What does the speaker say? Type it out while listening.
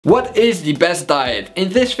What is the best diet? In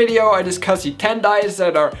this video I discuss the 10 diets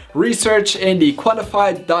that are researched in the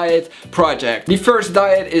Quantified Diet Project. The first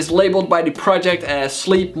diet is labeled by the project as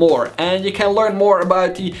Sleep More, and you can learn more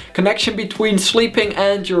about the connection between sleeping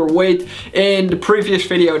and your weight in the previous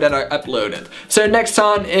video that I uploaded. So next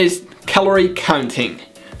on is calorie counting.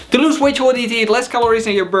 To lose weight you will need to eat less calories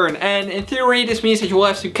than you burn, and in theory this means that you will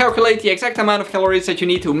have to calculate the exact amount of calories that you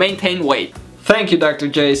need to maintain weight. Thank you, Dr.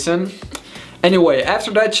 Jason. Anyway,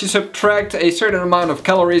 after that you subtract a certain amount of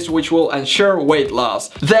calories which will ensure weight loss.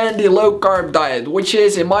 Then the low-carb diet, which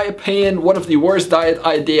is in my opinion one of the worst diet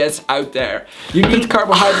ideas out there. You need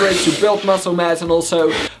carbohydrates to build muscle mass, and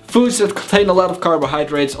also foods that contain a lot of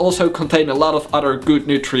carbohydrates also contain a lot of other good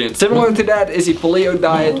nutrients. Similar to that is the paleo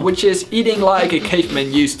diet, which is eating like a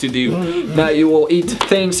caveman used to do. Now you will eat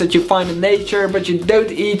things that you find in nature, but you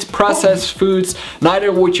don't eat processed foods,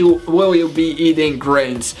 neither will you be eating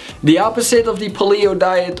grains. The opposite of the paleo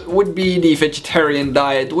diet would be the vegetarian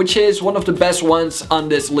diet, which is one of the best ones on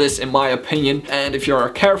this list in my opinion, and if you are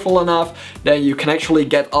careful enough then you can actually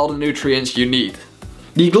get all the nutrients you need.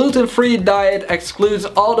 The gluten-free diet excludes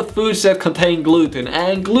all the foods that contain gluten,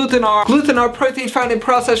 and gluten are proteins found in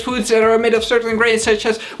processed foods that are made of certain grains such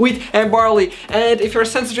as wheat and barley, and if you're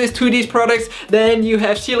sensitive to these products then you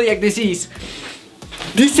have celiac disease.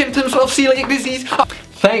 The symptoms of celiac disease.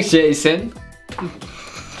 Thanks, Jason.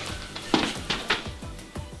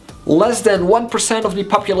 Less than 1% of the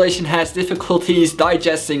population has difficulties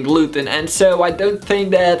digesting gluten, and so I don't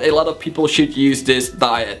think that a lot of people should use this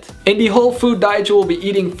diet. In the whole food diet you will be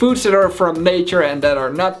eating foods that are from nature and that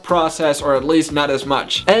are not processed, or at least not as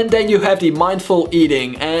much. And then you have the mindful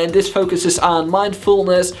eating, and this focuses on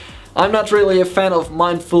mindfulness. I'm not really a fan of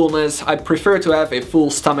mindfulness, I prefer to have a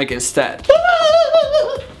full stomach instead.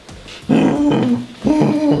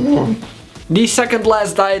 The second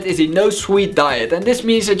last diet is a no sweet diet, and this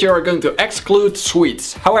means that you are going to exclude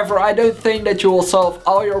sweets. However, I don't think that you will solve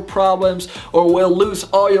all your problems or will lose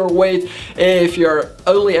all your weight if you're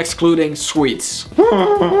only excluding sweets.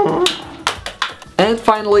 And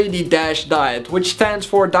finally, the DASH diet, which stands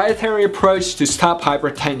for Dietary Approach to Stop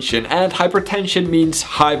Hypertension, and hypertension means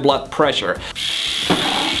high blood pressure.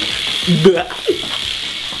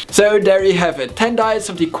 So there you have it, 10 diets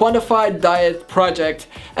of the Quantified Diet Project,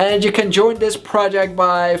 and you can join this project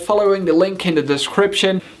by following the link in the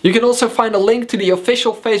description. You can also find a link to the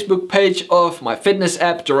official Facebook page of my fitness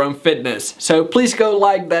app, Jerome Fitness, so please go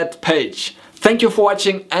like that page. Thank you for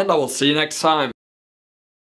watching, and I will see you next time.